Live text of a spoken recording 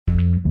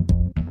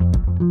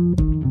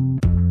Welcome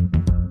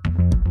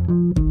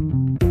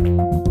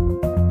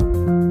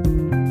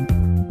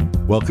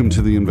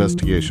to The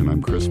Investigation.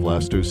 I'm Chris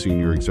Vlasto,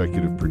 Senior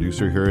Executive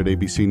Producer here at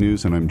ABC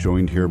News, and I'm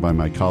joined here by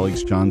my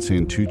colleagues John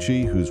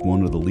Santucci, who's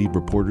one of the lead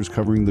reporters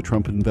covering the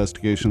Trump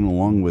investigation,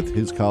 along with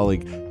his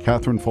colleague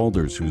Catherine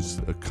Faulders,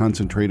 who's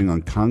concentrating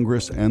on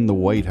Congress and the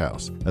White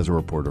House as a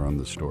reporter on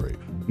this story.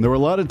 There were a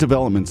lot of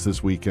developments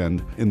this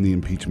weekend in the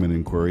impeachment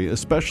inquiry,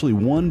 especially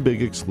one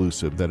big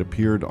exclusive that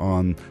appeared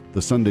on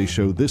the Sunday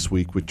show this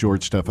week with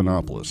George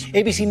Stephanopoulos.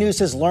 ABC News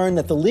has learned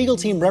that the legal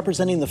team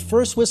representing the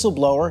first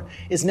whistleblower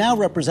is now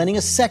representing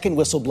a second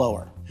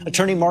whistleblower.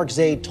 Attorney Mark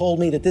Zaid told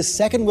me that this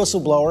second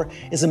whistleblower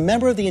is a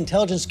member of the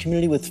intelligence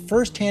community with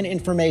firsthand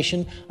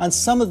information on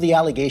some of the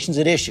allegations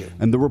at issue.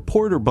 And the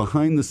reporter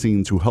behind the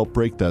scenes who helped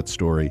break that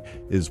story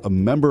is a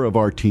member of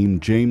our team,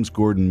 James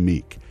Gordon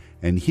Meek.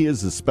 And he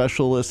is a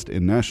specialist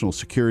in national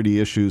security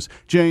issues.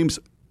 James,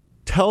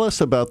 tell us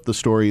about the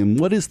story and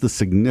what is the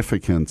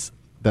significance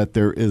that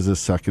there is a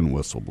second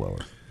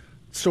whistleblower?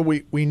 So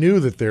we knew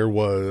that there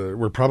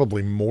were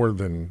probably more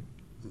than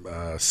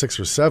 6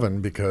 or 7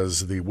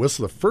 because the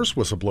first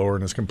whistleblower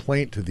in his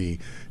complaint to the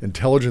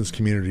intelligence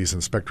community's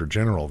inspector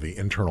general, the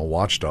internal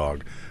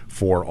watchdog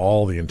for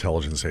all the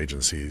intelligence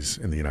agencies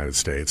in the United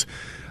States,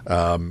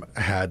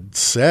 had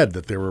said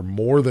that there were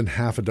more than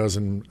half a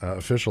dozen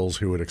officials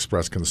who had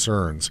expressed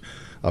concerns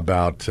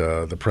about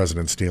the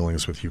president's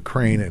dealings with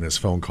Ukraine and his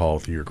phone call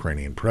with the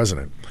Ukrainian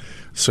president.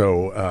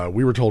 So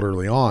we were told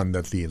early on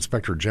that the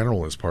inspector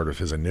general, as part of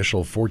his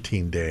initial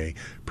 14-day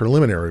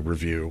preliminary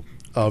review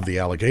of the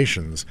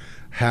allegations,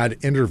 had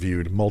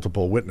interviewed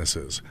multiple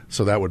witnesses.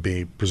 So that would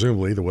be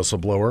presumably the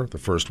whistleblower, the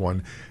first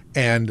one,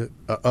 and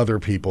other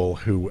people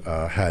who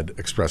had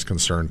expressed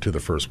concern to the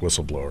first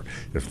whistleblower,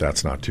 if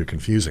that's not too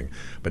confusing.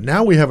 But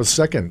now we have a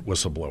second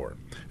whistleblower.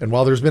 And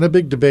while there's been a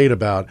big debate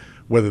about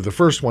whether the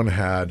first one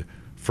had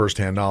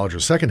firsthand knowledge or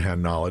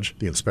secondhand knowledge,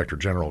 the inspector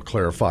general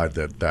clarified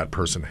that that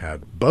person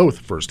had both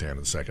firsthand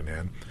and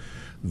secondhand.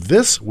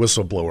 This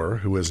whistleblower,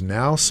 who is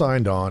now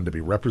signed on to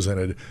be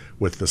represented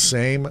with the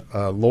same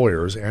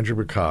lawyers, Andrew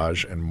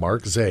Bukaj and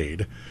Mark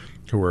Zaid,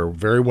 who are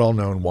very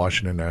well-known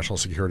Washington national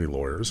security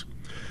lawyers,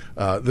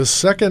 this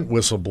second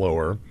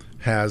whistleblower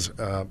has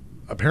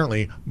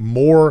apparently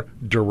more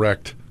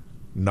direct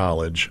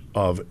knowledge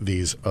of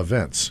these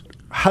events.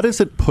 How does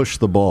it push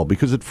the ball?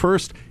 Because at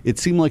first it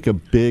seemed like a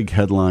big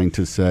headline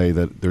to say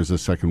that there's a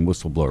second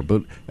whistleblower.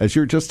 But as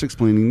you're just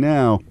explaining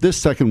now, this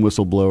second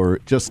whistleblower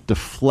just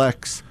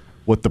deflects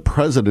what the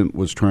president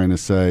was trying to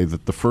say,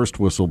 that the first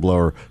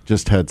whistleblower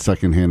just had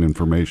secondhand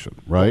information,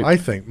 right? Well, I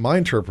think my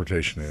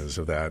interpretation is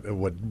of that,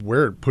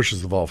 where it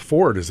pushes the ball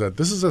forward, is that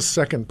this is a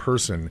second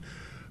person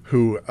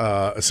who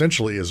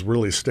essentially is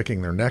really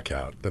sticking their neck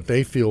out, that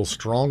they feel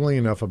strongly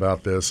enough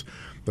about this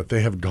that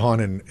they have gone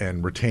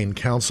and retained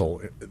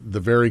counsel, the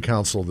very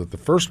counsel that the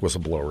first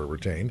whistleblower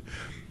retained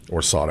or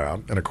sought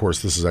out. And, of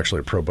course, this is actually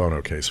a pro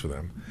bono case for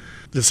them.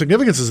 The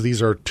significance is these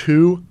are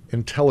 2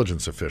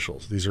 intelligence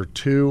officials. These are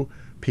 2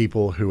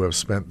 people who have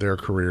spent their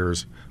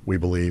careers, we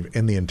believe,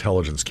 in the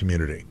intelligence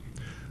community.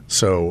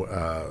 So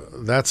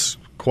that's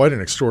quite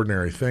an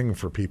extraordinary thing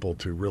for people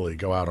to really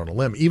go out on a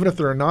limb. Even if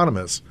they're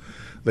anonymous,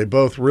 they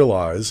both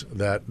realize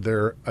that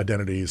their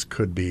identities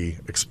could be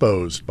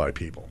exposed by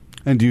people.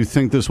 And do you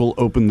think this will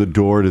open the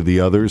door to the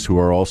others who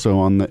are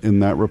also in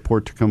that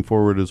report to come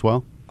forward as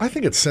well? I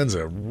think it sends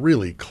a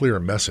really clear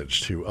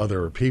message to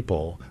other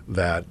people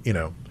that,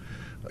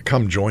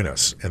 come join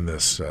us in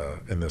this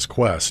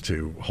quest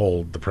to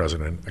hold the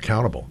president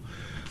accountable.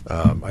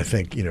 I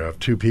think have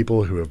 2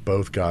 people who have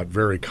both got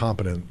very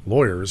competent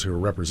lawyers who are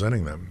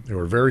representing them, who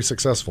are very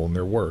successful in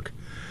their work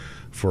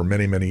for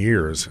many, many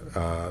years.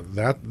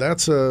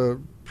 That's a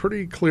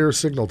pretty clear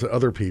signal to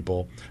other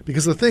people,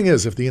 because the thing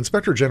is, if the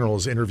inspector general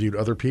has interviewed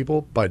other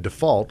people, by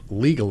default,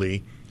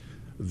 legally,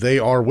 they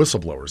are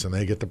whistleblowers and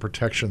they get the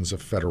protections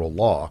of federal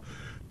law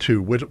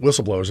to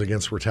whistleblowers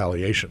against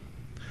retaliation.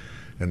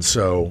 And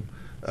so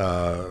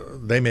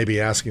they may be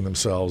asking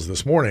themselves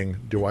this morning,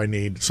 do I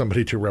need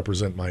somebody to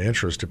represent my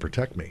interest to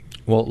protect me?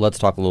 Well, let's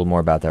talk a little more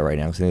about that right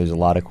now, because there's a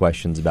lot of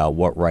questions about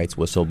what rights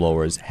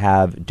whistleblowers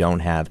have, don't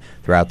have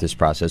throughout this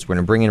process. We're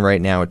going to bring in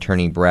right now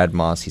attorney Brad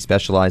Moss. He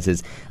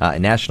specializes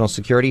in national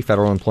security,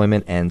 federal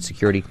employment, and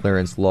security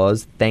clearance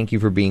laws. Thank you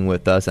for being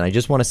with us. And I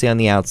just want to say on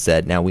the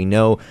outset, now we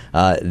know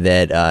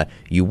that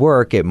you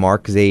work at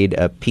Mark Zaid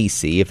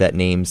PC. If that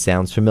name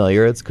sounds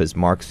familiar, it's because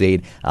Mark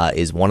Zaid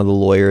is one of the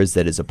lawyers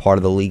that is a part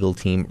of the legal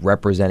team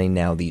representing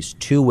now these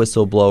 2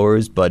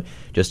 whistleblowers. But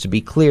just to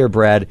be clear,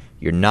 Brad,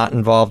 you're not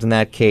involved in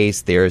that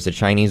case. There's a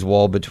Chinese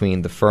wall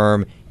between the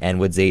firm and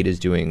what Zaid is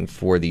doing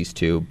for these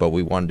 2, but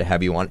we wanted to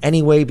have you on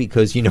anyway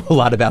because you know a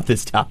lot about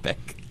this topic.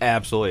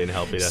 Absolutely, and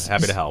happy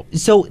to help.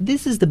 So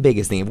this is the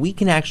biggest thing. If we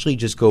can actually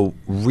just go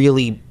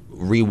really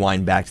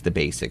rewind back to the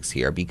basics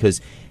here,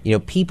 because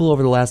people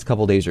over the last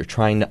couple of days are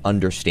trying to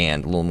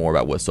understand a little more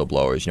about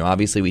whistleblowers.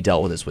 Obviously we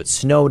dealt with this with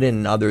Snowden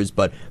and others,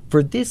 but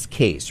for this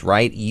case,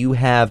 right, you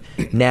have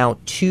now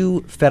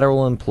 2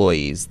 federal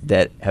employees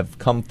that have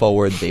come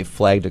forward. They've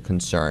flagged a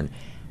concern.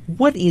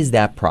 What is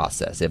that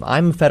process? If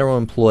I'm a federal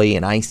employee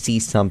and I see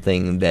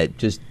something that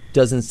just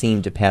doesn't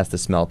seem to pass the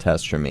smell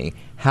test for me,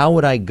 how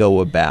would I go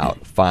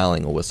about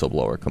filing a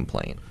whistleblower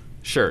complaint?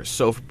 Sure.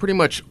 So for pretty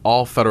much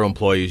all federal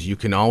employees, you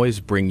can always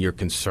bring your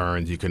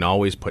concerns. You can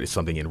always put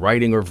something in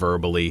writing or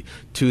verbally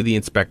to the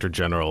Inspector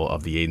General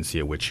of the agency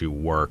at which you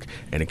work,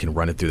 and it can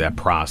run it through that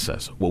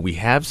process. What we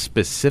have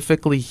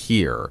specifically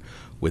here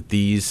with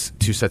these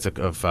two sets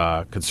of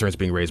concerns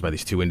being raised by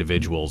these two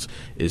individuals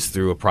is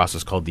through a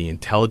process called the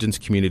Intelligence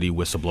Community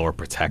Whistleblower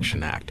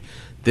Protection Act.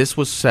 This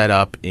was set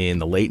up in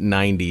the late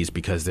 90s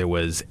because there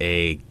was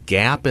a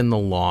gap in the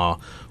law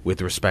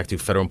with respect to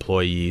federal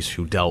employees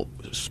who dealt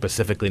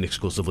specifically and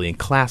exclusively in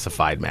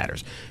classified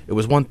matters. It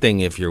was one thing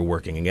if you're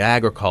working in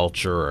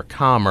agriculture or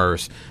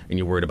commerce and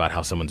you're worried about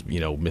how someone's,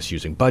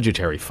 misusing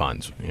budgetary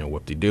funds.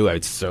 Whoop-de-doo,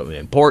 it's certainly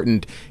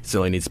important. It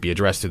certainly needs to be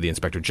addressed to the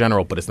Inspector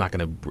General, but it's not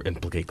going to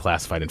implicate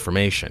classified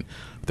information.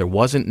 There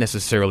wasn't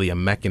necessarily a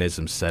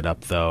mechanism set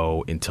up,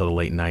 though, until the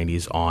late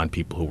 90s on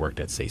people who worked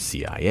at, say,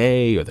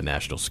 CIA or the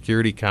National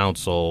Security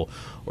Council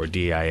or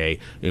DIA,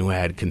 who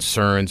had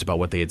concerns about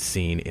what they had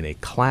seen in a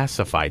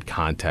classified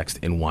context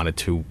and wanted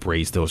to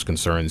raise those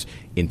concerns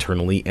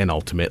internally and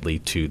ultimately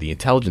to the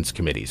intelligence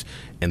committees.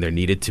 And there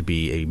needed to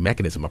be a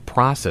mechanism, a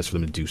process for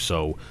them to do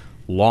so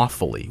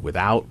lawfully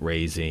without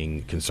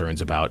raising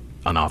concerns about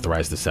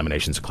unauthorized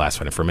disseminations of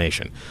classified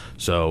information.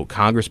 So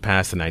Congress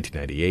passed in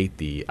 1998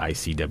 the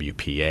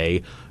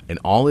ICWPA, and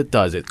all it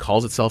does, it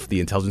calls itself the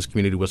Intelligence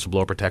Community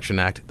Whistleblower Protection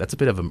Act. That's a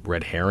bit of a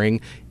red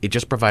herring. It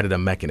just provided a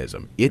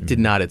mechanism. It did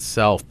not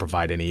itself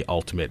provide any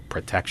ultimate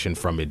protection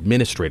from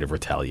administrative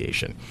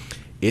retaliation.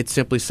 It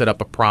simply set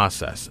up a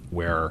process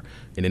where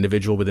an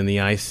individual within the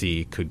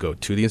IC could go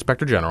to the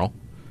Inspector General,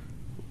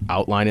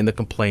 outline in the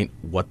complaint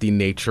what the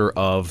nature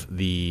of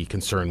the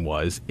concern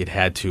was. It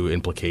had to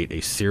implicate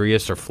a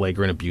serious or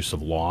flagrant abuse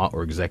of law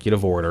or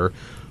executive order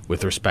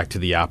with respect to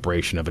the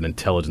operation of an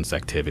intelligence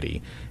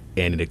activity.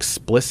 And it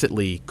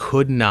explicitly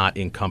could not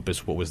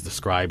encompass what was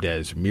described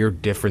as mere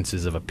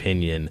differences of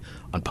opinion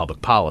on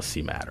public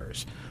policy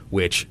matters,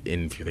 which,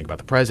 if you think about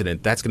the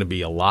president, that's going to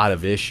be a lot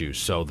of issues.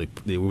 So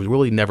they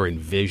really never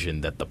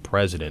envisioned that the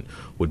president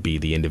would be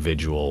the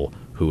individual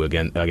who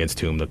against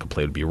whom the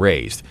complaint would be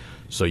raised.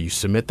 So you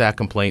submit that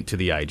complaint to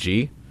the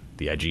IG.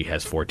 The IG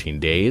has 14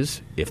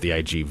 days. If the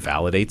IG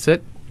validates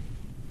it,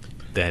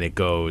 then it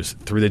goes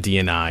through the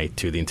DNI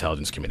to the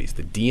intelligence committees.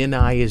 The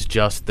DNI is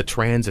just the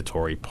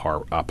transitory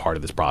part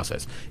of this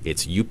process.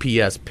 It's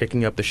UPS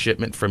picking up the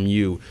shipment from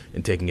you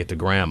and taking it to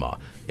grandma.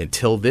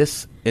 Until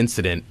this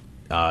incident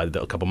a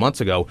couple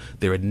months ago,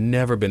 there had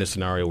never been a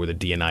scenario where the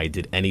DNI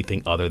did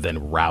anything other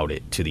than route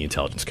it to the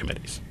intelligence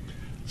committees.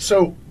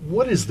 So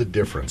what is the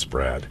difference,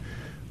 Brad,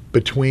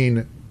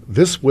 between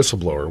this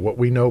whistleblower, what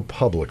we know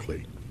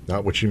publicly,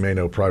 not what you may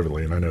know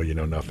privately, and I know you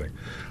know nothing,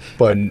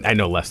 but I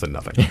know less than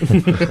nothing.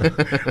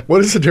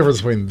 What is the difference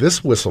between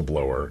this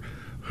whistleblower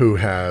who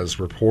has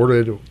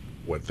reported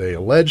what they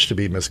allege to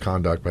be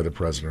misconduct by the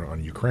president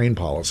on Ukraine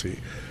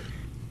policy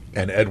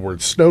and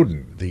Edward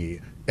Snowden, the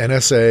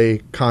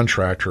NSA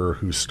contractor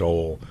who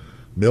stole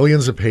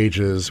millions of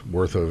pages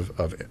worth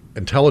of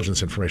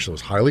intelligence information that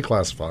was highly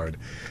classified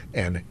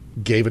and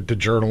gave it to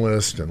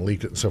journalists and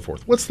leaked it and so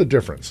forth? What's the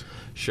difference?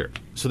 Sure.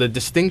 So the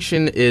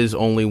distinction is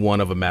only one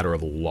of a matter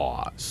of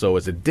law. So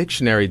as a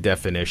dictionary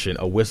definition,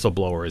 a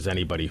whistleblower is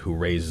anybody who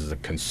raises a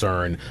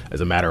concern as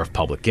a matter of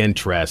public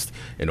interest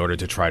in order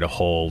to try to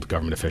hold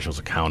government officials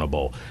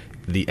accountable.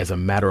 As a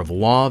matter of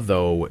law,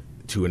 though,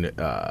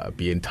 to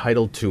be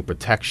entitled to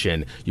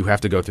protection, you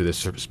have to go through this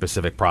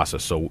specific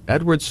process. So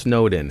Edward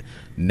Snowden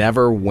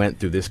never went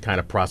through this kind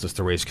of process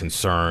to raise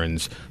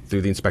concerns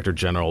through the Inspector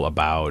General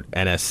about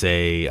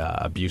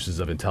NSA abuses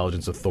of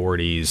intelligence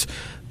authorities,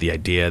 the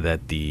idea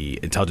that the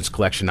intelligence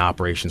collection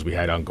operations we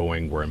had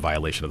ongoing were in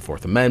violation of the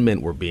Fourth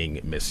Amendment, were being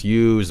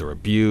misused or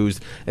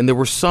abused. And there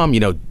were some,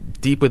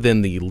 deep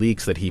within the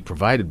leaks that he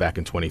provided back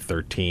in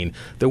 2013,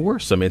 there were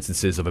some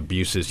instances of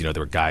abuses. There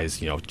were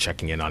guys,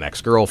 checking in on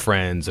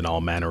ex-girlfriends and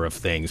all manner of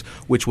things,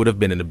 which would have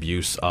been an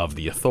abuse of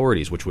the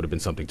authorities, which would have been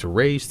something to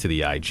raise to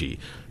the IG.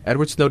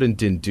 Edward Snowden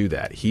didn't do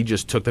that. He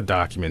just took the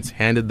documents,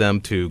 handed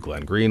them to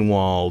Glenn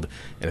Greenwald,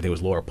 and I think it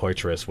was Laura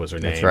Poitras was her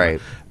name. That's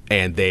right.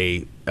 And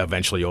they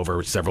eventually,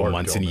 over several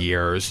months and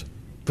years,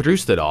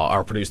 produced it all,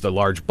 or produced a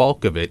large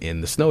bulk of it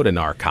in the Snowden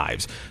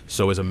archives.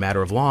 So as a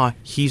matter of law,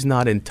 he's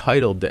not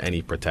entitled to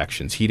any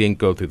protections. He didn't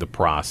go through the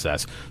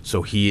process.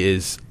 So he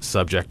is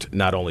subject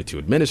not only to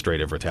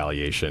administrative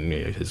retaliation,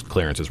 his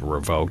clearances were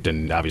revoked,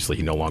 and obviously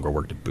he no longer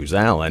worked at Booz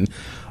Allen,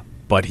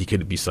 but he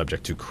could be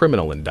subject to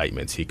criminal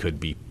indictments. He could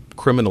be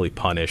criminally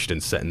punished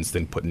and sentenced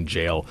and put in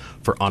jail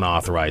for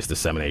unauthorized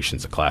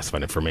disseminations of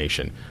classified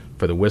information.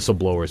 For the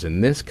whistleblowers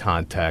in this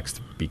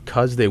context,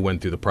 because they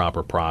went through the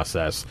proper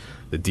process,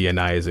 the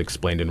DNI is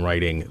explained in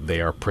writing, they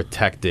are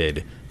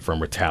protected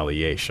from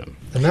retaliation.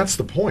 And that's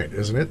the point,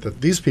 isn't it? That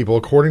these people,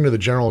 according to the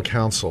General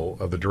Counsel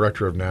of the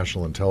Director of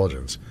National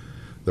Intelligence,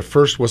 the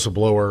first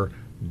whistleblower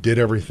did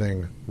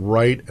everything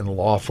right and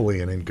lawfully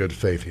and in good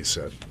faith, he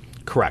said.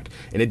 Correct.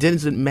 And it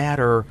doesn't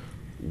matter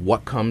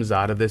what comes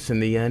out of this in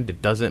the end.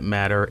 It doesn't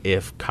matter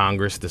if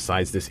Congress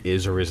decides this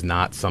is or is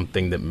not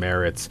something that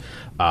merits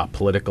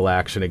political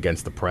action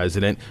against the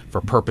president.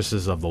 For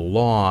purposes of the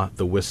law,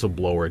 the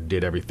whistleblower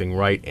did everything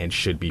right and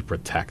should be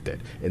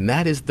protected. And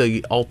that is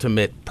the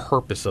ultimate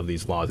purpose of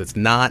these laws. It's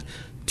not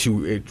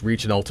to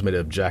reach an ultimate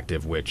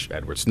objective, which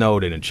Edward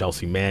Snowden and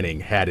Chelsea Manning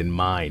had in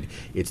mind.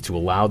 It's to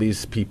allow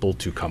these people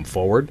to come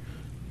forward,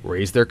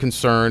 raise their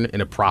concern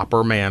in a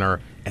proper manner,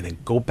 and then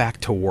go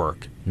back to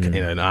work in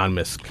an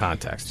anonymous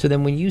context. So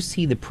then when you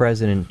see the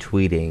president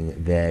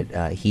tweeting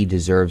that he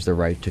deserves the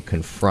right to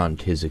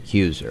confront his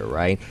accuser,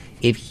 right?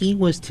 If he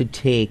was to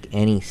take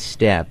any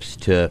steps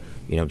to,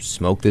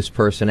 smoke this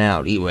person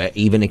out,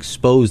 even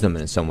expose them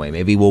in some way,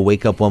 maybe we'll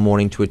wake up one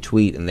morning to a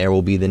tweet and there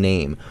will be the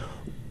name.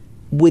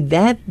 Would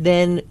that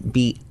then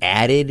be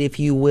added, if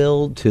you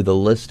will, to the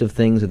list of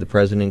things that the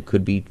president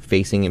could be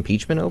facing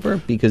impeachment over?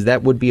 Because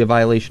that would be a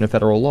violation of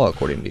federal law,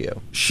 according to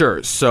you.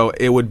 Sure. So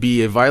it would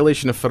be a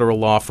violation of federal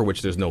law for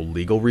which there's no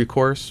legal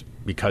recourse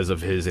because of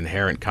his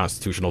inherent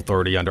constitutional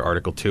authority under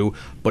Article 2,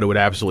 but it would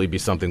absolutely be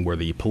something where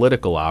the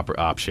political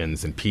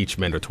options,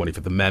 impeachment or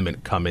 25th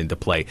Amendment, come into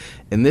play.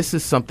 And this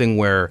is something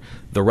where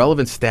the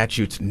relevant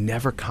statutes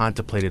never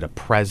contemplated a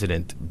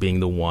president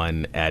being the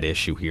one at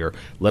issue here,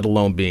 let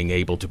alone being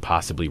able to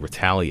possibly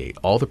retaliate.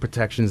 All the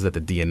protections that the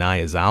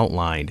DNI has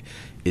outlined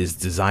is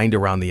designed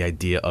around the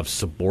idea of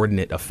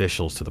subordinate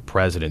officials to the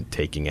president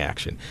taking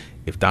action.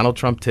 If Donald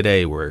Trump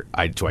today were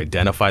to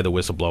identify the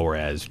whistleblower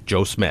as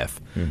Joe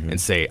Smith and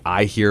say,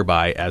 I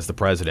hereby, as the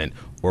president,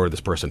 order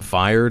this person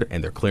fired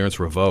and their clearance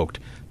revoked,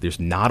 there's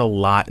not a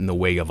lot in the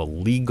way of a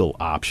legal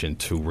option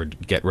to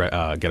get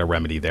a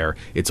remedy there.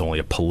 It's only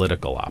a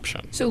political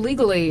option. So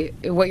legally,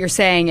 what you're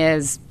saying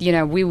is,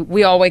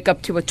 we all wake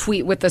up to a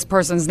tweet with this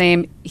person's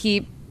name.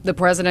 The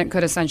president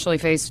could essentially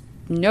face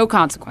no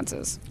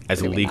consequences.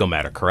 As a legal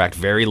matter, correct.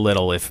 Very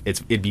little.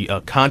 It'd be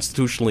a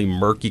constitutionally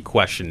murky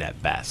question at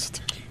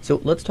best. So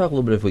let's talk a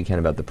little bit, if we can,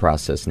 about the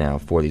process now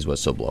for these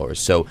whistleblowers.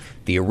 So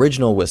the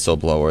original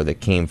whistleblower that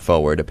came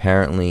forward,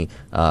 apparently,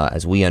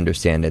 as we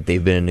understand it,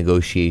 they've been in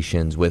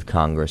negotiations with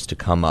Congress to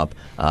come up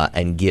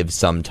and give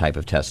some type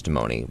of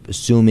testimony,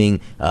 assuming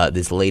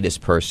this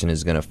latest person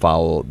is going to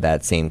follow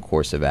that same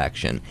course of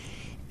action.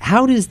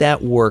 How does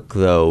that work,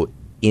 though,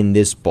 in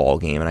this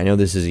ballgame? And I know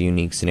this is a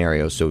unique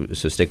scenario, so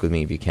stick with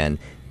me if you can,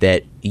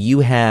 that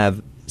you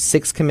have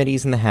 6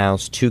 committees in the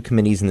House, 2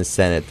 committees in the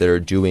Senate that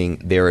are doing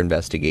their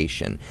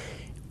investigation.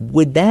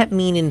 Would that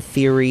mean, in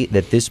theory,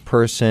 that this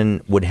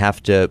person would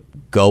have to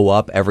go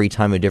up every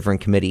time a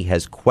different committee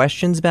has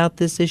questions about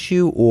this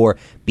issue? Or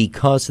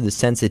because of the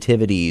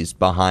sensitivities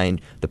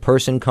behind the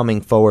person coming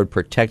forward,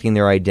 protecting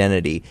their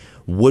identity,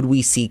 would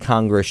we see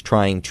Congress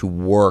trying to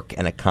work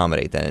and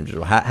accommodate that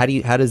individual?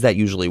 How does that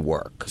usually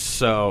work?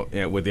 So,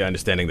 with the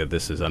understanding that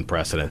this is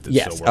unprecedented,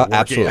 yes, so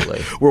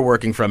absolutely. We're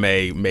working from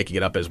a making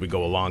it up as we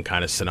go along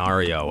kind of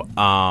scenario.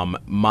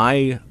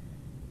 My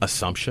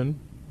assumption,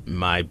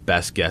 my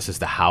best guess as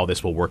to how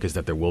this will work is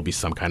that there will be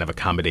some kind of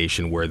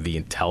accommodation where the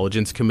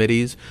intelligence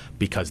committees,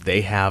 because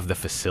they have the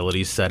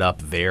facilities set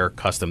up, they're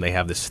custom, they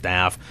have the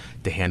staff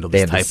to handle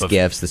this type of... They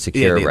have the SCIFs, the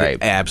secure, right.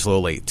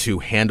 Absolutely. To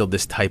handle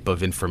this type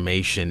of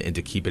information and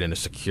to keep it in a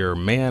secure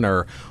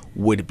manner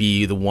would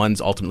be the ones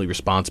ultimately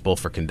responsible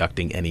for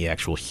conducting any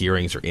actual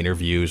hearings or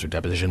interviews or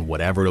deposition,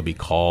 whatever it'll be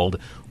called,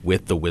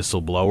 with the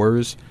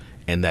whistleblowers,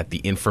 and that the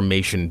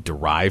information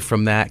derived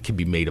from that can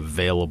be made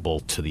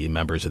available to the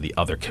members of the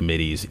other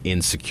committees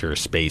in secure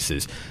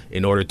spaces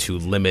in order to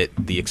limit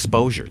the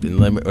exposure, to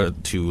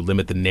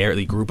limit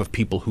the group of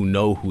people who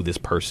know who this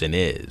person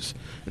is.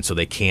 And so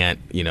they can't,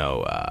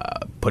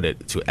 put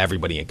it to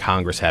everybody in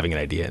Congress having an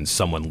idea and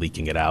someone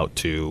leaking it out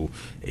to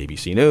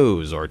ABC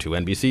News or to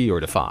NBC or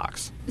to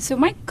Fox. So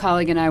my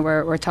colleague and I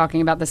were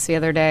talking about this the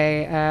other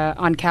day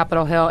on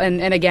Capitol Hill.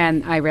 And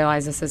again, I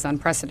realize this is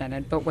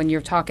unprecedented, but when you're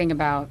talking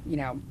about,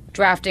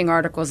 drafting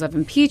articles of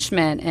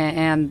impeachment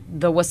and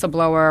the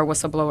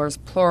whistleblowers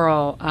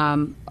plural,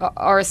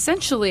 are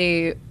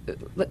essentially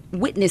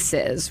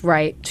witnesses,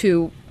 right,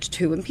 to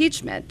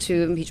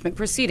impeachment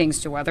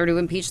proceedings, to whether to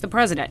impeach the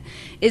president.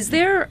 Is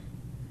there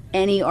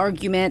any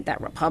argument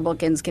that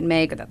Republicans can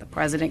make or that the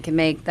president can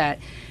make that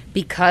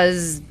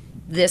because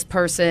this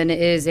person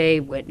is a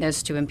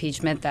witness to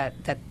impeachment that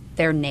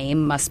their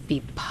name must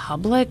be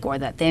public or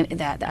that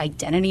that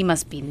identity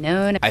must be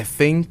known? I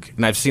think,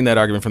 and I've seen that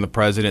argument from the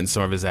president and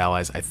some of his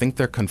allies, I think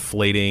they're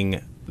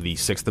conflating the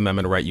Sixth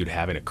Amendment right you'd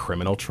have in a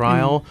criminal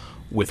trial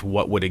with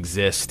what would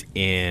exist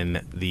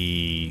in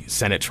the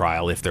Senate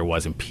trial if there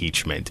was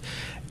impeachment.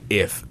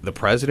 If the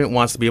president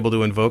wants to be able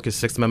to invoke his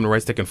Sixth Amendment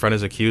rights to confront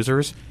his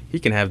accusers, he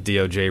can have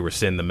DOJ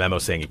rescind the memo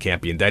saying he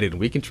can't be indicted, and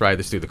we can try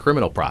this through the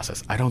criminal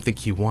process. I don't think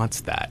he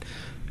wants that.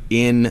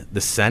 In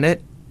the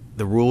Senate,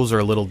 the rules are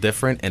a little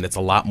different, and it's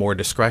a lot more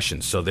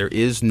discretion. So there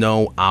is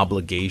no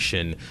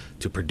obligation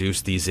to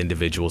produce these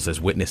individuals as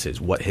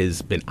witnesses. What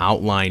has been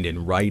outlined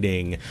in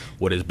writing,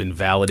 what has been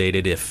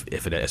validated,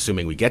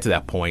 assuming we get to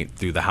that point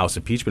through the House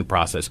impeachment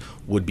process,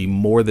 would be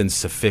more than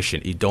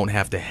sufficient. You don't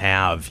have to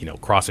have,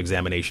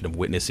 cross-examination of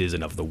witnesses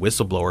and of the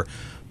whistleblower,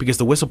 because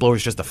the whistleblower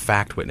is just a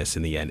fact witness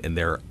in the end, and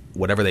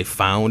whatever they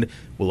found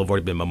will have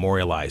already been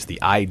memorialized. The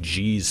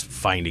IG's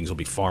findings will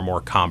be far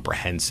more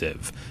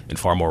comprehensive and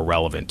far more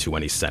relevant to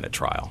any Senate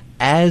trial.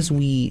 As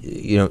we,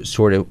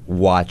 sort of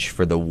watch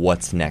for the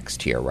what's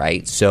next here,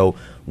 right? So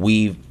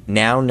we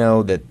now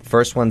know that the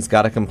first one's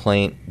got a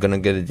complaint, going to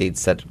get a date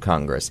set to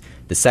Congress.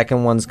 The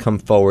second one's come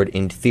forward.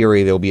 In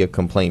theory, there'll be a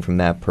complaint from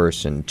that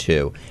person,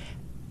 too.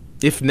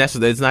 If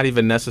necessary, it's not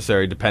even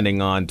necessary,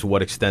 depending on to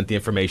what extent the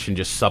information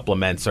just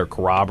supplements or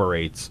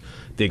corroborates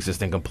the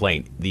existing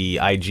complaint. The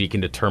IG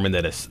can determine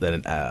that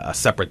a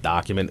separate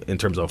document, in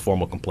terms of a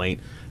formal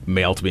complaint,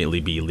 may ultimately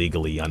be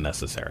legally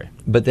unnecessary.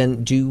 But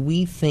then do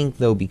we think,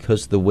 though,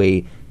 because the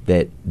way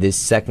that this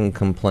second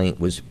complaint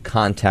was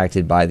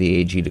contacted by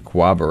the IG to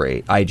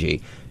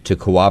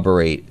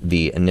corroborate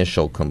the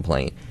initial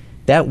complaint,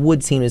 that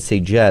would seem to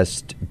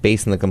suggest,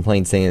 based on the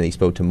complaint saying that they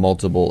spoke to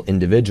multiple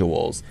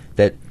individuals,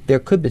 that there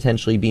could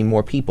potentially be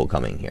more people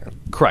coming here.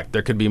 Correct.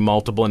 There could be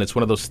multiple, and it's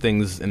one of those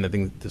things, and I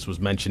think this was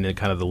mentioned in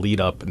kind of the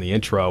lead-up in the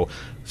intro,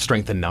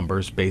 strength in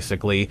numbers,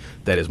 basically,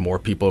 that as more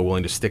people are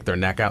willing to stick their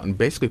neck out and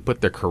basically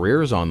put their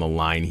careers on the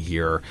line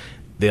here,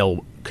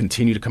 they'll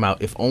continue to come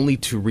out, if only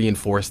to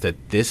reinforce that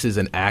this is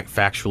an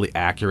factually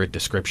accurate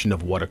description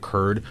of what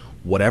occurred.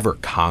 Whatever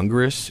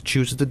Congress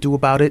chooses to do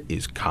about it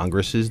is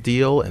Congress's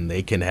deal, and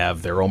they can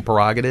have their own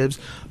prerogatives.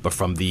 But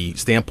from the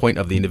standpoint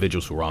of the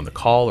individuals who were on the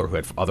call or who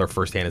had other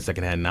firsthand and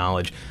secondhand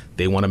knowledge,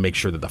 they want to make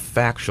sure that the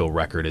factual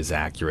record is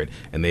accurate,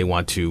 and they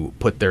want to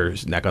put their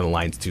neck on the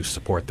lines to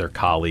support their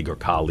colleague or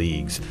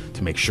colleagues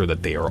to make sure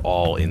that they are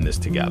all in this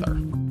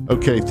together.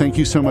 Okay, thank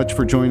you so much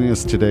for joining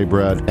us today,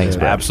 Brad. Thanks,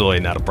 Brad.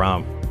 Absolutely, not a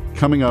problem.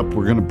 Coming up,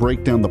 we're going to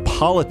break down the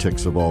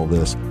politics of all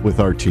this with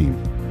our team.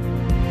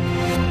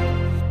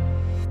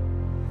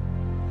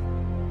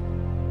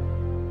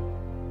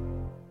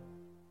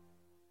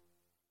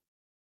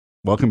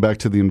 Welcome back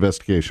to The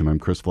Investigation. I'm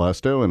Chris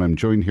Vlasto, and I'm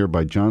joined here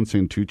by John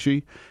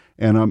Santucci,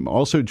 and I'm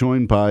also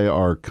joined by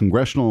our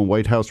congressional and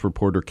White House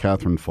reporter,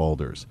 Catherine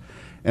Falders.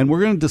 And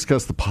we're going to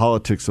discuss the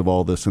politics of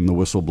all this and the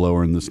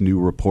whistleblower and this new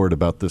report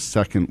about this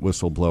second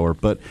whistleblower.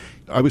 But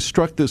I was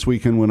struck this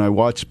weekend when I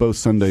watched both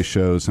Sunday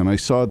shows, and I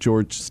saw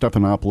George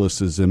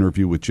Stephanopoulos'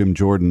 interview with Jim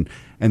Jordan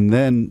and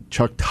then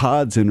Chuck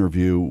Todd's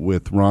interview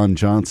with Ron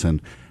Johnson.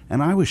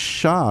 And I was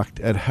shocked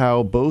at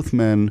how both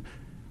men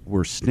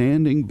were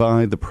standing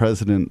by the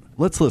president.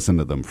 Let's listen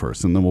to them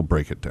first, and then we'll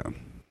break it down.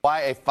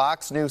 Why a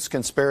Fox News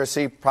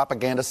conspiracy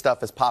propaganda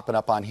stuff is popping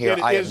up on here,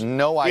 I have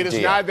no idea. It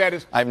is not.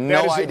 I have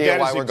no idea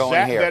why we're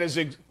going here.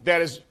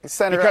 That is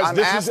Senator, because I'm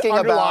this is asking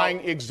underlying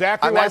about,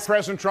 exactly why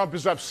President Trump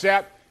is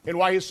upset and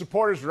why his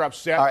supporters are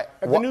upset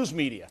at the news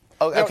media.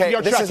 Okay,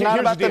 this Chuck, is not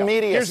about the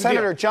media.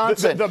 Senator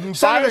Johnson,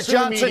 Senator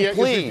Johnson,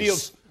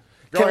 please.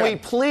 Can we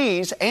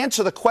please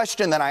answer the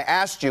question that I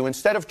asked you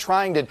instead of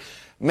trying to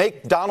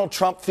make Donald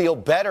Trump feel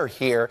better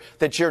here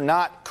that you're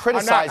not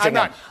criticizing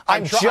him?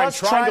 I'm just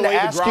trying to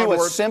ask you a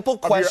simple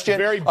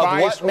question of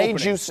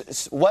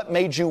what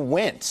made you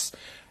wince.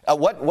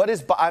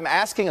 I'm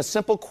asking a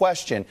simple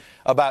question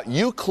about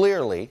you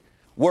clearly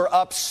were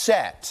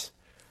upset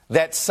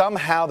that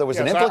somehow there was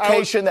an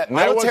implication that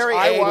military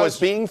aid was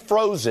being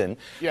frozen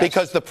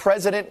because the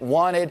president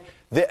wanted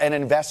an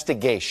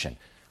investigation.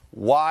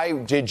 Why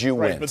did you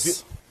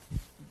wince?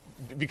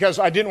 Because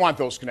I didn't want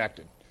those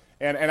connected.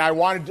 And I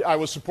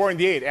was supporting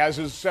the aid, as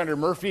is Senator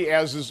Murphy,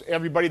 as is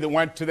everybody that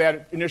went to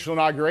that initial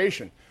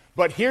inauguration.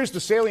 But here's the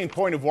salient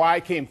point of why I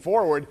came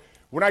forward.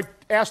 When I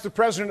asked the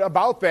president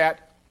about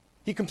that,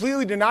 he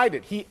completely denied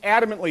it. He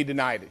adamantly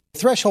denied it.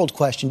 Threshold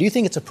question. Do you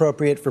think it's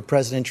appropriate for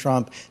President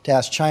Trump to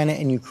ask China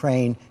and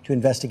Ukraine to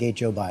investigate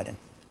Joe Biden?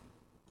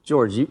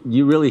 George,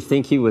 you really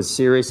think he was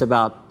serious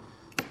about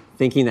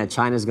thinking that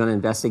China's going to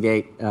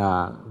investigate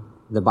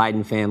the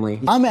Biden family?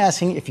 I'm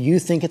asking if you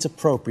think it's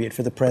appropriate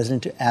for the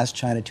president to ask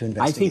China to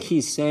investigate. I think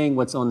he's saying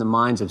what's on the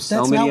minds of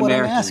so many Americans. That's not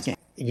what I'm asking.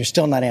 You're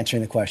still not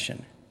answering the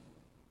question.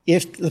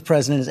 If the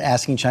president is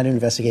asking China to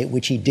investigate,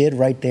 which he did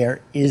right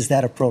there, is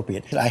that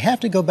appropriate? I have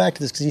to go back to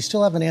this because you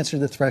still haven't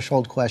answered the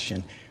threshold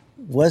question.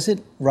 Was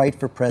it right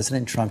for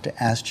President Trump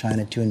to ask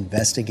China to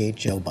investigate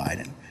Joe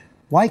Biden?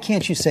 Why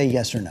can't you say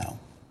yes or no?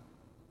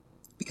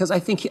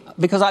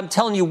 Because I'm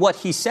telling you what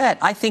he said.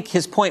 I think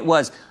his point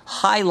was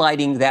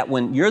highlighting that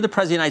when you're the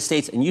president of the United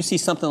States and you see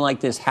something like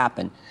this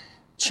happen,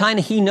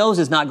 China, he knows,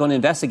 is not going to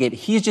investigate.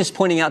 He's just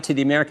pointing out to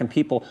the American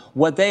people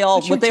what they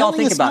all think about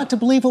it. Not to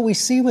believe what we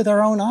see with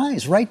our own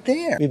eyes, right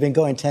there. We've been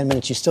going 10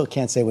 minutes. You still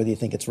can't say whether you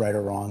think it's right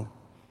or wrong.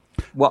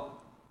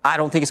 Well, I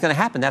don't think it's going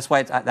to happen. That's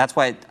why.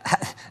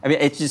 I mean,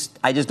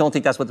 I just don't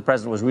think that's what the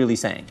president was really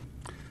saying.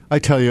 I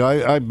tell you,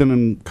 I've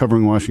been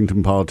covering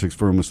Washington politics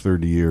for almost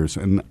 30 years,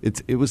 and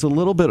it was a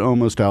little bit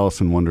almost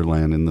Alice in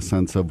Wonderland in the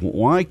sense of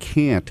why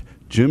can't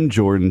Jim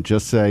Jordan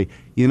just say,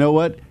 you know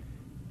what?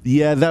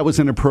 Yeah, that was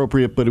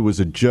inappropriate, but it was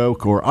a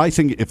joke. Or I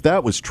think if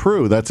that was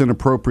true, that's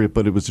inappropriate,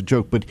 but it was a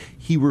joke. But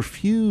he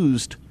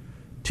refused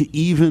to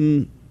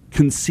even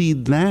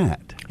concede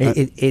that.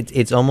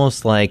 It's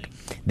almost like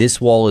this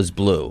wall is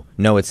blue.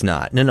 No, it's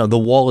not. No, the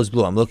wall is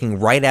blue. I'm looking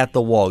right at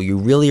the wall. You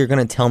really are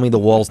going to tell me the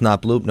wall's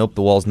not blue? Nope,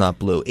 the wall's not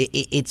blue.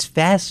 It's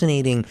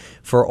fascinating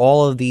for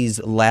all of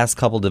these last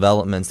couple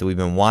developments that we've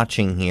been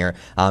watching here,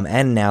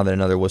 and now that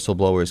another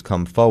whistleblower has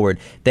come forward,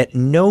 that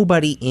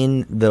nobody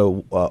in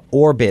the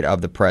orbit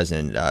of the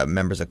president,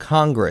 members of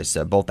Congress,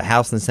 both the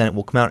House and the Senate,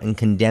 will come out and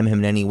condemn him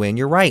in any way. And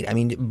you're right. I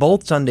mean,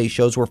 both Sunday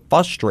shows were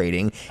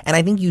frustrating, and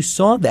I think you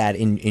saw that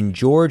in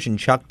George and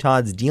Chuck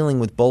Todd's dealing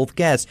with both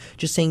guests,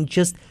 just saying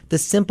just the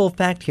simple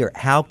fact here,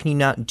 how can you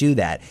not do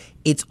that?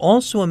 It's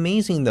also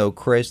amazing, though,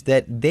 Chris,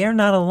 that they're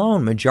not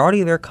alone.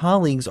 Majority of their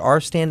colleagues are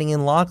standing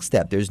in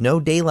lockstep. There's no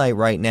daylight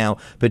right now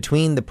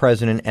between the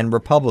president and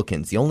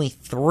Republicans. The only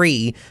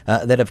three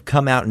that have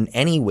come out in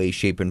any way,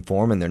 shape, and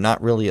form, and they're not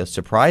really a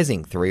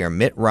surprising three, are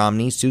Mitt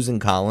Romney, Susan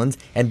Collins,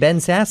 and Ben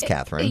Sasse,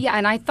 Catherine. Yeah,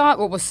 and I thought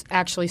what was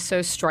actually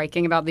so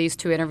striking about these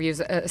two interviews,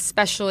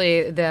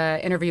 especially the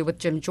interview with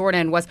Jim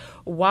Jordan, was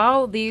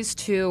while these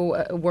two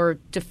were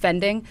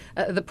defending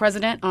the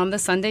president on the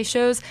Sunday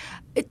shows,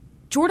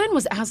 Jordan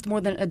was asked more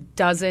than a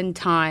dozen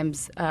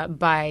times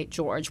by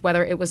George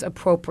whether it was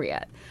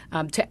appropriate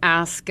to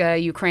ask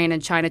Ukraine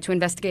and China to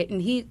investigate,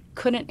 and he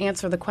couldn't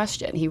answer the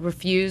question. He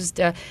refused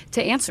to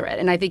answer it.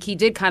 And I think he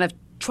did kind of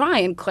try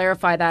and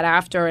clarify that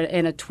after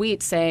in a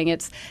tweet, saying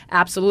it's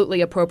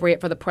absolutely appropriate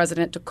for the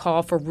president to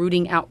call for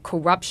rooting out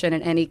corruption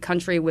in any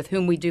country with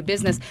whom we do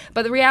business.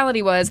 But the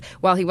reality was,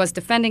 while he was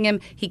defending him,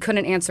 he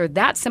couldn't answer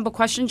that simple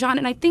question, John.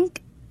 And I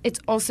think it's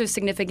also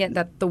significant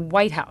that the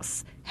White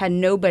House had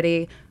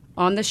nobody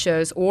on the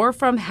shows or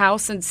from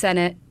House and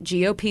Senate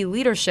GOP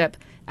leadership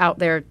out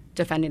there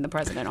defending the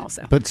president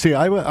also. But see,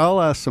 I'll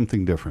ask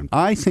something different.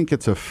 I think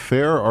it's a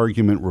fair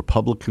argument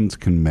Republicans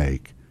can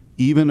make,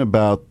 even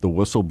about the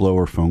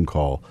whistleblower phone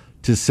call,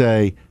 to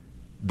say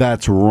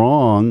that's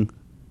wrong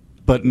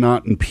but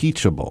not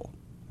impeachable,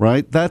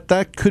 right?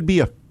 That could be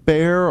a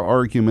fair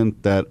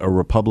argument that a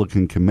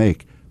Republican can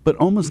make, but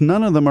almost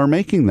none of them are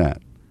making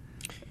that.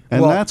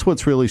 And that's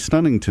what's really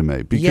stunning to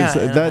me, because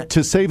that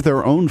to save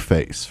their own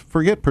face,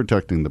 forget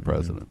protecting the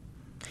president.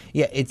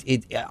 Yeah,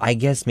 I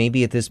guess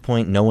maybe at this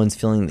point no one's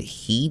feeling the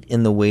heat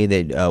in the way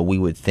that we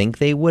would think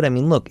they would. I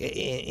mean, look,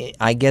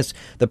 I guess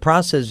the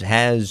process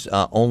has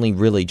only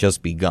really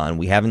just begun.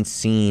 We haven't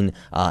seen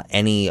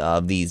any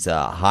of these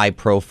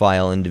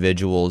high-profile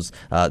individuals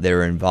that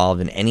are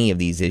involved in any of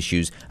these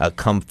issues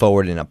come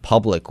forward in a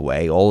public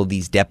way. All of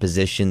these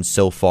depositions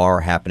so far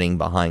are happening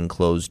behind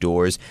closed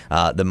doors.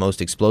 The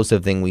most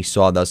explosive thing we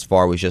saw thus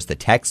far was just the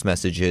text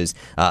messages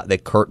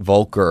that Kurt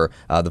Volker,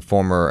 the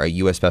former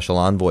U.S. Special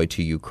Envoy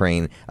to Ukraine,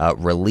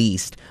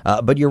 released.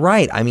 But you're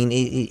right. I mean,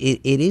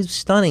 it is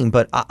stunning,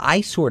 but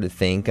I sort of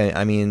think,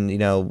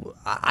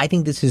 I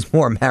think this is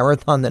more a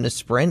marathon than a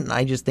sprint. And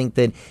I just think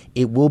that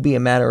it will be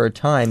a matter of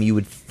time, you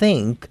would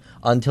think,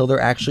 until they're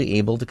actually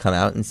able to come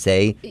out and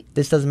say,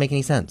 this doesn't make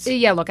any sense.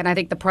 Yeah, look, and I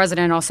think the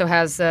president also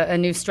has a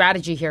new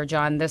strategy here,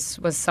 John. This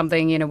was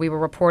something, we were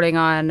reporting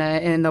on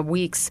in the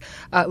weeks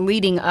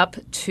leading up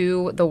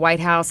to the White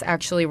House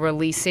actually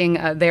releasing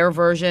their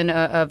version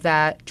of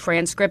that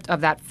transcript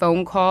of that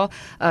phone call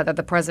that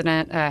the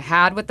president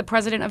had with the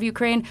president of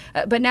Ukraine.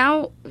 But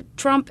now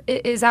Trump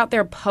is out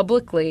there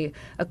publicly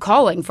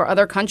calling for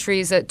other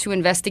countries to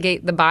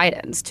investigate the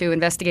Bidens, to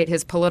investigate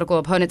his political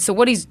opponents. So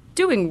what he's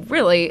doing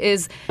really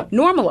is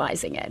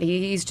normalizing it.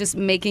 He's just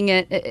making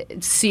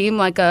it seem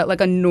like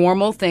a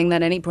normal thing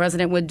that any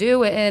president would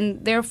do,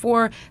 and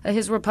therefore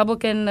his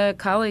Republican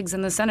colleagues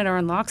in the Senate are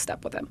in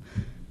lockstep with him.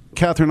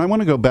 Catherine, I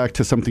want to go back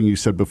to something you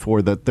said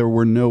before, that there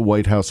were no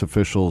White House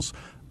officials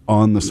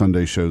on the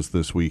Sunday shows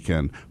this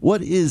weekend.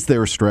 What is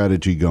their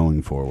strategy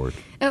going forward?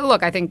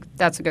 Look, I think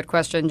that's a good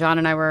question. John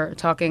and I were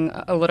talking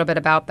a little bit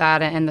about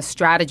that and the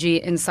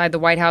strategy inside the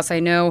White House. I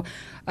know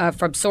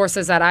from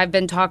sources that I've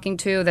been talking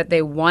to that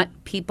they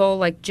want people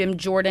like Jim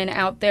Jordan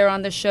out there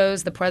on the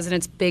shows, the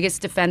president's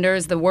biggest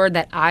defenders. The word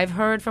that I've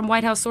heard from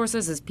White House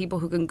sources is people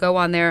who can go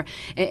on there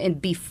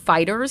and be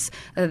fighters.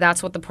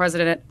 That's what the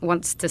president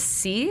wants to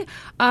see.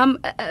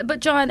 But,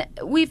 John,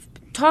 we've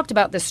talked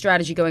about this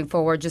strategy going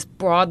forward just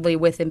broadly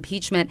with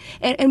impeachment.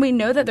 And we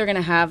know that they're going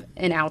to have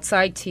an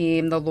outside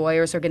team. The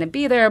lawyers are going to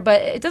be there.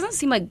 But it doesn't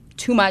seem like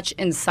too much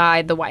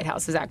inside the White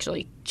House is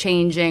actually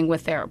changing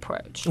with their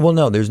approach. Well,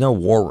 no, there's no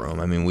war room.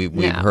 I mean, we've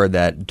heard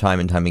that time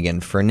and time again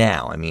for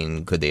now. I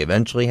mean, could they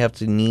eventually have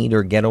to need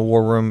or get a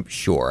war room?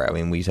 Sure. I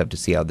mean, we just have to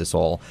see how this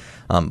all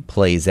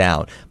plays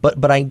out.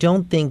 But I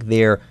don't think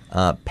they're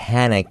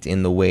panicked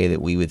in the way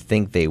that we would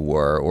think they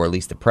were, or at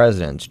least the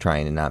president's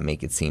trying to not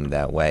make it seem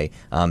that way,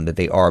 that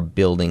they are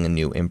building a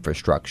new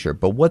infrastructure.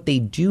 But what they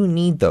do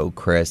need, though,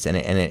 Chris, and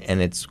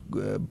it's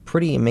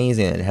pretty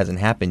amazing that it hasn't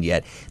happened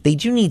yet, they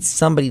do need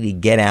somebody to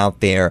basically get out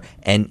there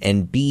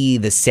and be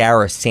the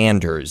Sarah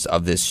Sanders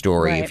of this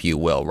story, if you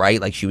will,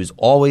 right? Like she was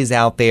always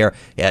out there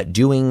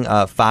doing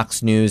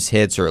Fox News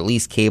hits or at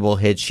least cable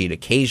hits. She'd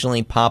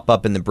occasionally pop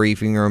up in the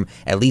briefing room,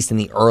 at least in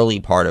the early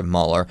part of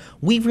Mueller.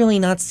 We've really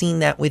not seen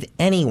that with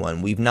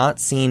anyone. We've not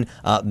seen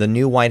the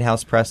new White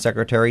House press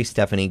secretary,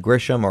 Stephanie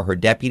Grisham, or her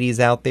deputies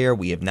out there.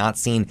 We have not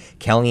seen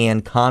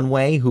Kellyanne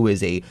Conway, who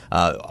is a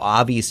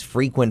obvious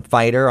frequent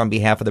fighter on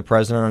behalf of the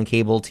president on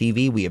cable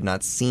TV. We have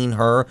not seen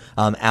her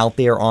out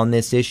there on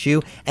this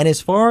issue. And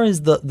as far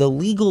as the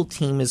legal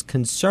team is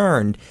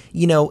concerned,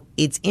 you know,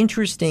 it's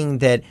interesting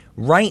that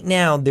right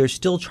now they're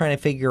still trying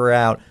to figure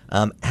out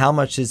how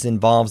much this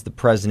involves the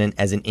president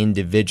as an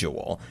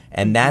individual.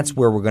 And that's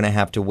where we're going to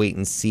have to wait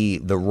and see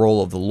the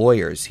role of the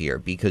lawyers here,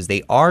 because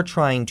they are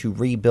trying to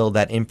rebuild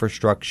that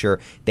infrastructure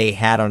they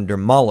had under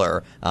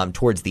Mueller,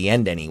 towards the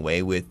end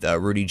anyway, with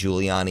Rudy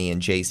Giuliani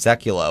and Jay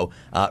Sekulow.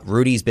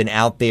 Rudy's been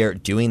out there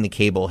doing the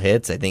cable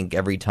hits. I think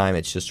every time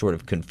it's just sort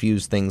of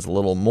confused things a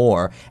little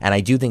more. And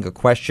I do think a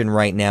question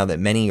right now that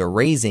many are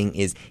raising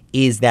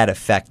is that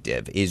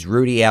effective? Is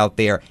Rudy out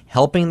there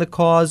helping the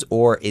cause,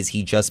 or is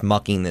he just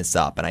mucking this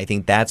up? And I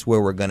think that's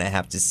where we're going to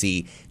have to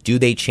see, do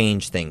they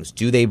change things?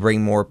 Do they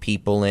bring more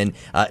people in?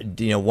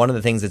 One of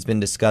the things that's been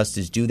discussed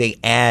is, do they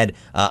add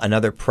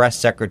another press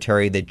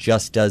secretary that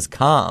just does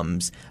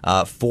comms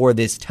for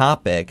this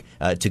topic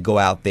to go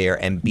out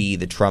there and be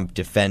the Trump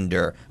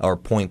defender or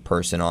point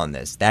person on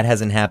this? That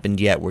hasn't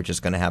happened yet. We're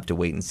just going to have to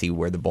wait and see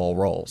where the ball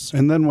rolls.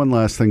 And then one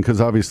last thing, because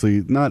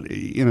obviously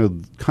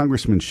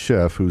Congressman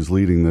Schiff, who's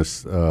leading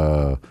this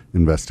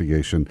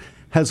investigation,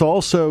 has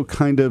also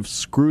kind of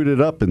screwed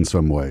it up in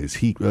some ways.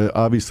 He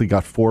obviously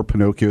got 4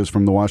 Pinocchios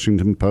from the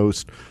Washington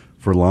Post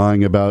for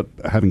lying about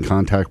having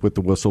contact with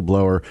the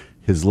whistleblower,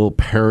 his little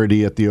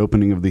parody at the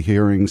opening of the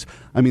hearings.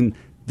 I mean,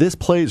 this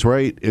plays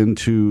right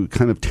into,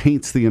 kind of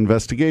taints the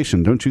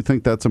investigation. Don't you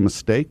think that's a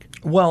mistake?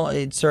 Well,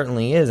 it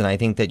certainly is, and I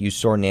think that you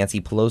saw Nancy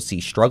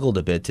Pelosi struggled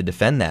a bit to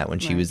defend that when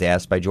she was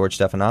asked by George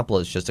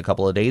Stephanopoulos just a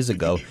couple of days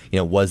ago,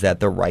 was that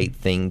the right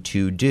thing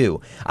to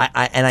do?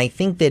 I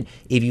think that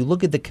if you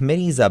look at the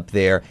committees up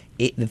there,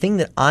 the thing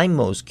that I'm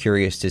most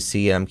curious to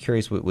see, and I'm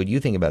curious what you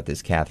think about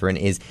this, Catherine,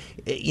 is,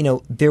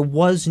 there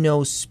was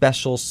no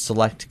special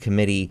select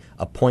committee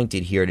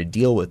appointed here to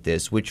deal with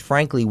this, which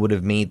frankly would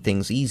have made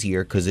things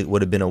easier because it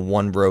would have been a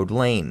one-road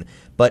lane.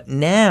 But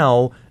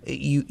now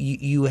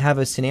you have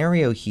a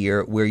scenario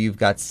here where you've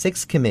got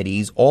 6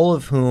 committees, all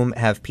of whom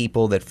have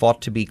people that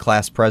fought to be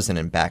class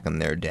president back in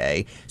their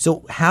day.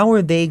 So how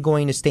are they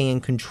going to stay in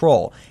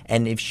control?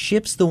 And if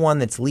Schiff's the one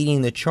that's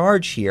leading the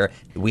charge here,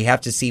 we have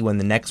to see when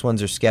the next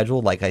ones are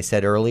scheduled. Like I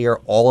said earlier,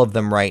 all of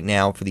them right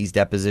now for these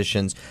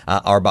depositions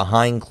are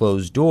behind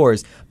closed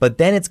doors. But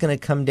then it's going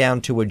to come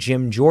down to what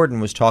Jim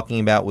Jordan was talking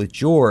about with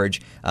George.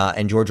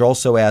 And George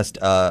also asked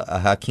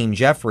Hakeem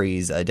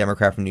Jeffries, a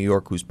Democrat from New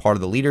York who's part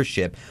of the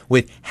leadership,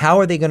 with how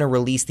are they going to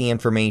release the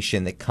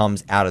information that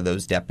comes out of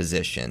those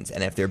depositions?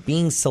 And if they're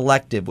being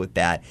selective with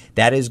that,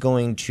 that is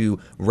going to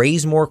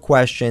raise more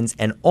questions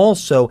and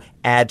also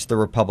add to the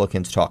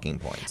Republicans' talking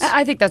points.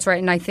 I think that's right.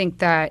 And I think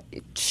that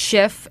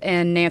Schiff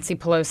and Nancy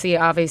Pelosi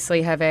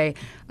obviously have a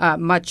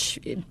much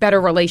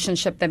better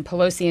relationship than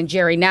Pelosi and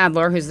Jerry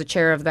Nadler, who's the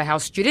chair of the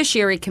House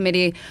Judiciary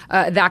Committee.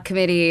 That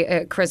committee,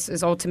 Chris,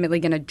 is ultimately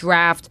going to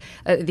draft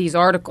these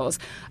articles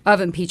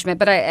of impeachment.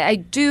 But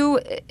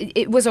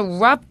it was a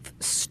rough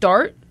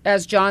start,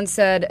 as John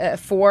said,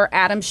 for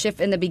Adam Schiff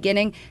in the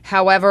beginning.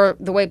 However,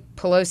 the way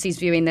Pelosi's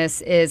viewing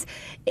this is,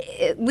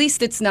 at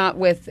least it's not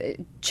with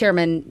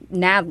Chairman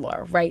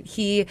Nadler, right?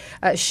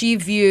 She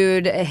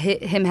viewed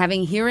him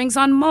having hearings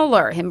on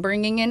Mueller, him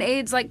bringing in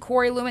aides like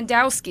Corey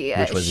Lewandowski.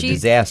 Which was a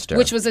disaster.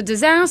 Which was a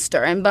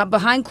disaster. And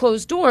behind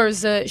closed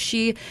doors,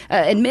 she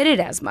admitted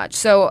as much.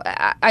 So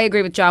I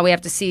agree with John. We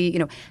have to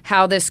see,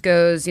 how this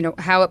goes,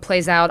 how it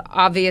plays out.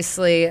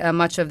 Obviously,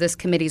 much of this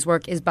committee's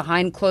work is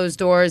behind closed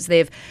doors.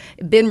 They've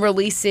been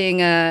releasing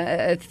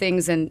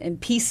things in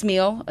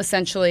piecemeal,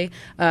 essentially.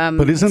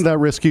 But isn't that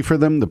risky for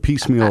them? The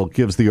piecemeal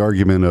gives the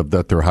argument of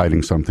that they're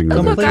hiding something.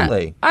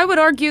 Completely. I would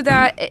argue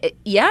that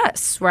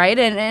yes, right?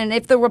 And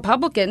if the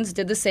Republicans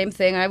did the same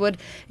thing, I would,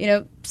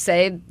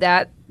 say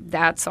that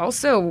that's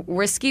also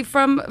risky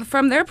from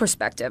their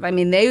perspective. I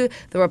mean, the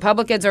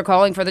Republicans are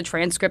calling for the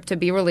transcript to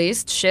be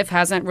released. Schiff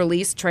hasn't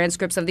released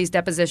transcripts of these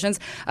depositions.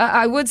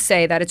 I would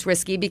say that it's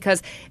risky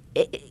because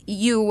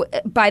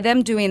by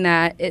them doing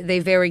that, they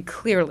very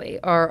clearly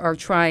are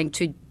trying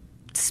to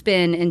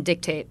spin and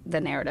dictate the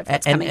narrative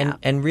that's coming out.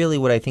 And really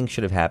what I think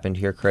should have happened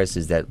here, Chris,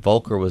 is that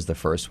Volker was the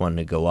first one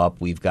to go up.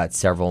 We've got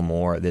several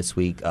more this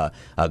week.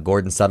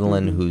 Gordon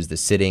Sutherland, who's the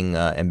sitting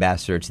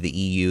ambassador to the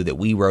EU that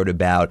we wrote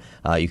about.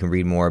 You can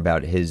read more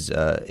about his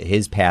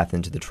path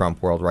into the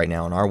Trump world right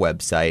now on our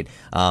website.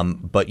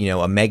 But,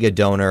 a mega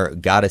donor,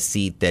 got a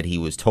seat that he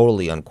was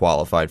totally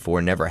unqualified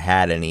for, never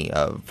had any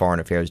foreign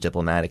affairs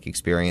diplomatic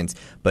experience,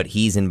 but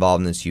he's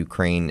involved in this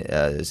Ukraine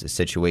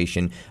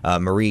situation.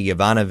 Marie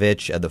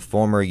Yovanovitch, the former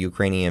former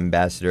Ukrainian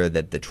ambassador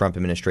that the Trump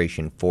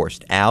administration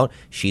forced out.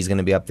 She's going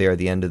to be up there at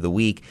the end of the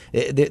week.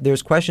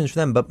 There's questions for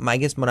them, but I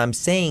guess what I'm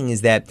saying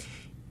is that,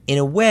 in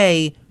a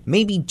way,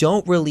 maybe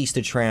don't release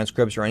the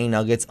transcripts or any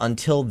nuggets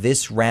until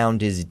this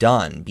round is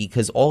done,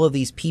 because all of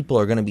these people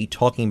are going to be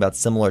talking about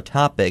similar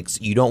topics.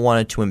 You don't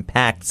want it to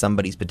impact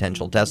somebody's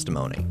potential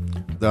testimony.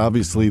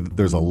 Obviously,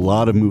 there's a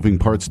lot of moving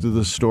parts to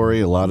this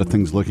story, a lot of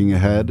things looking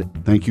ahead.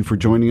 Thank you for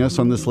joining us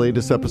on this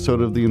latest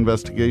episode of The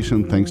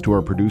Investigation. Thanks to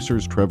our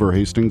producers, Trevor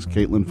Hastings,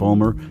 Caitlin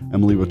Fulmer,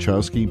 Emily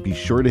Wachowski. Be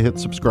sure to hit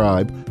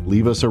subscribe,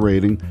 leave us a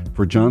rating.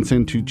 For John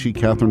Santucci,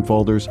 Catherine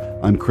Falders,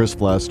 I'm Chris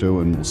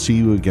Vlasto, and we'll see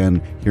you again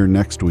here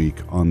next week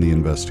on The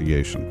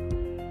Investigation.